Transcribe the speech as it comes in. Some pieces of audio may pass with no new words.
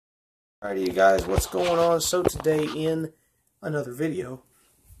Alrighty, you guys, what's going on? So today in another video,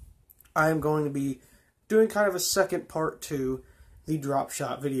 I am going to be doing kind of a second part to the drop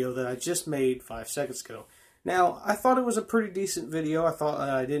shot video that I just made 5 seconds ago. Now, I thought it was a pretty decent video. I thought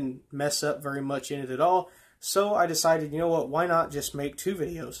I didn't mess up very much in it at all. So I decided, you know what, why not just make 2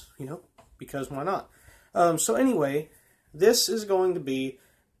 videos, because why not? So anyway, this is going to be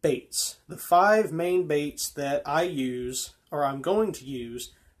baits. The 5 main baits that I use, or I'm going to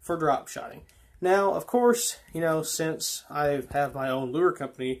use, for drop shotting. Now, of course, since I have my own lure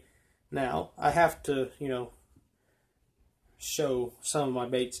company now, I have to, show some of my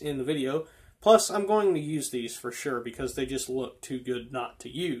baits in the video. Plus, I'm going to use these for sure because they just look too good not to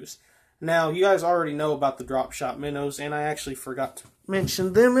use. Now, you guys already know about the drop shot minnows, and I actually forgot to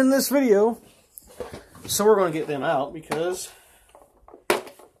mention them in this video. So we're going to get them out because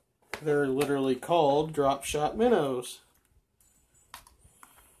they're literally called drop shot minnows.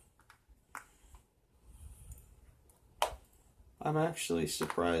 I'm actually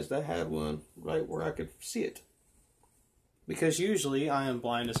surprised I had one right where I could see it, because usually I am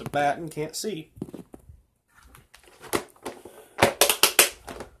blind as a bat and can't see.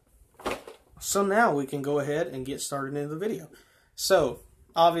 So now we can go ahead and get started into the video. So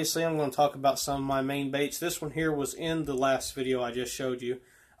obviously I'm going to talk about some of my main baits. This one here was in the last video I just showed you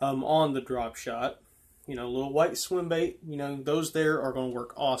on the drop shot. Little white swim bait, those there are going to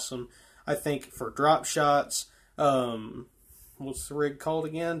work awesome, I think, for drop shots. What's the rig called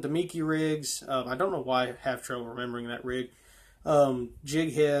again? Damiki rigs. I don't know why I have trouble remembering that rig.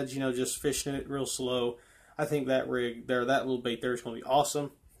 Jig heads, just fishing it real slow. I think that rig there, that little bait there is going to be awesome.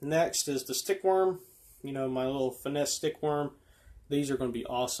 Next is the stick worm. My little finesse stick worm. These are going to be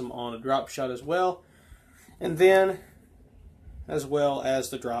awesome on a drop shot as well. And then, as well as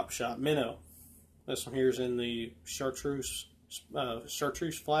the drop shot minnow. This one here is in the chartreuse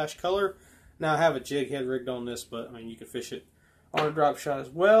flash color. Now I have a jig head rigged on this, but you can fish it on a drop shot as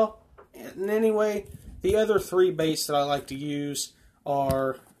well. And anyway, the other 3 baits that I like to use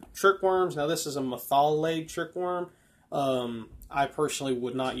are trick worms. Now this is a metholate trick worm. I personally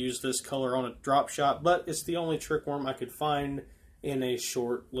would not use this color on a drop shot, but it's the only trick worm I could find in a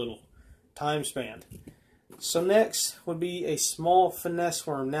short little time span. So next would be a small finesse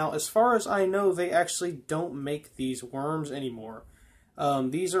worm. Now as far as I know, they actually don't make these worms anymore.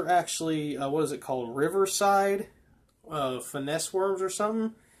 These are actually, what is it called, Riverside finesse worms or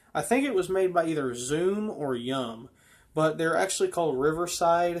something. I think it was made by either Zoom or Yum, but they're actually called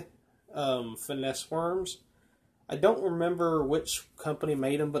Riverside finesse worms. I don't remember which company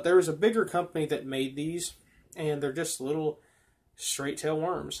made them, but there was a bigger company that made these, and they're just little straight tail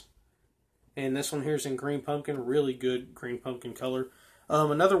worms. And this one here is in green pumpkin, really good green pumpkin color.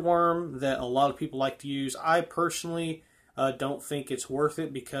 Another worm that a lot of people like to use, I personally don't think it's worth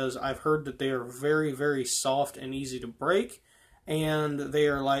it because I've heard that they are very, very soft and easy to break, and they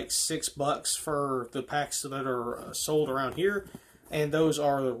are like $6 for the packs that are sold around here, and those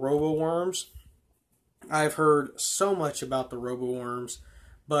are the robo worms. I've heard so much about the robo worms,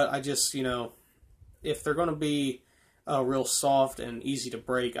 but I just, if they're going to be real soft and easy to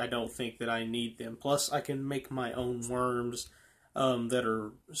break, I don't think that I need them. Plus, I can make my own worms that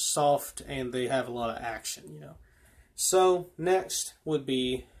are soft and they have a lot of action, So next would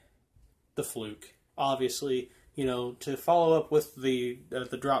be the fluke. Obviously, to follow up with the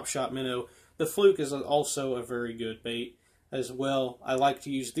drop shot minnow, the fluke is also a very good bait as well. I like to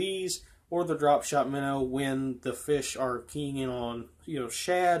use these or the drop shot minnow when the fish are keying in on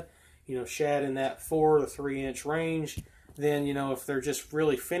shad, shad in that 4 to 3 inch range. Then if they're just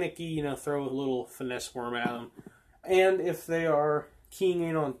really finicky, throw a little finesse worm at them. And if they are keying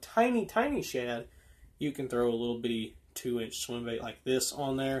in on tiny shad, you can throw a little bitty 2-inch swim bait like this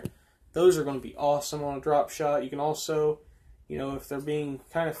on there. Those are going to be awesome on a drop shot. You can also, if they're being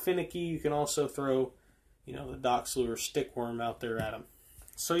kind of finicky, you can also throw, the Doc's Lure stick worm out there at them.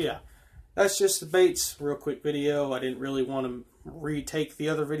 So yeah, that's just the baits. Real quick video. I didn't really want to retake the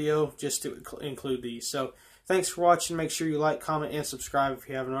other video just to include these. So thanks for watching. Make sure you like, comment, and subscribe if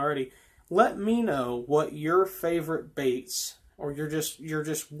you haven't already. Let me know what your favorite baits, or your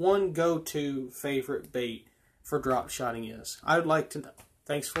just one go-to favorite bait for drop shotting is. I would like to know.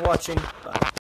 Thanks for watching. Bye.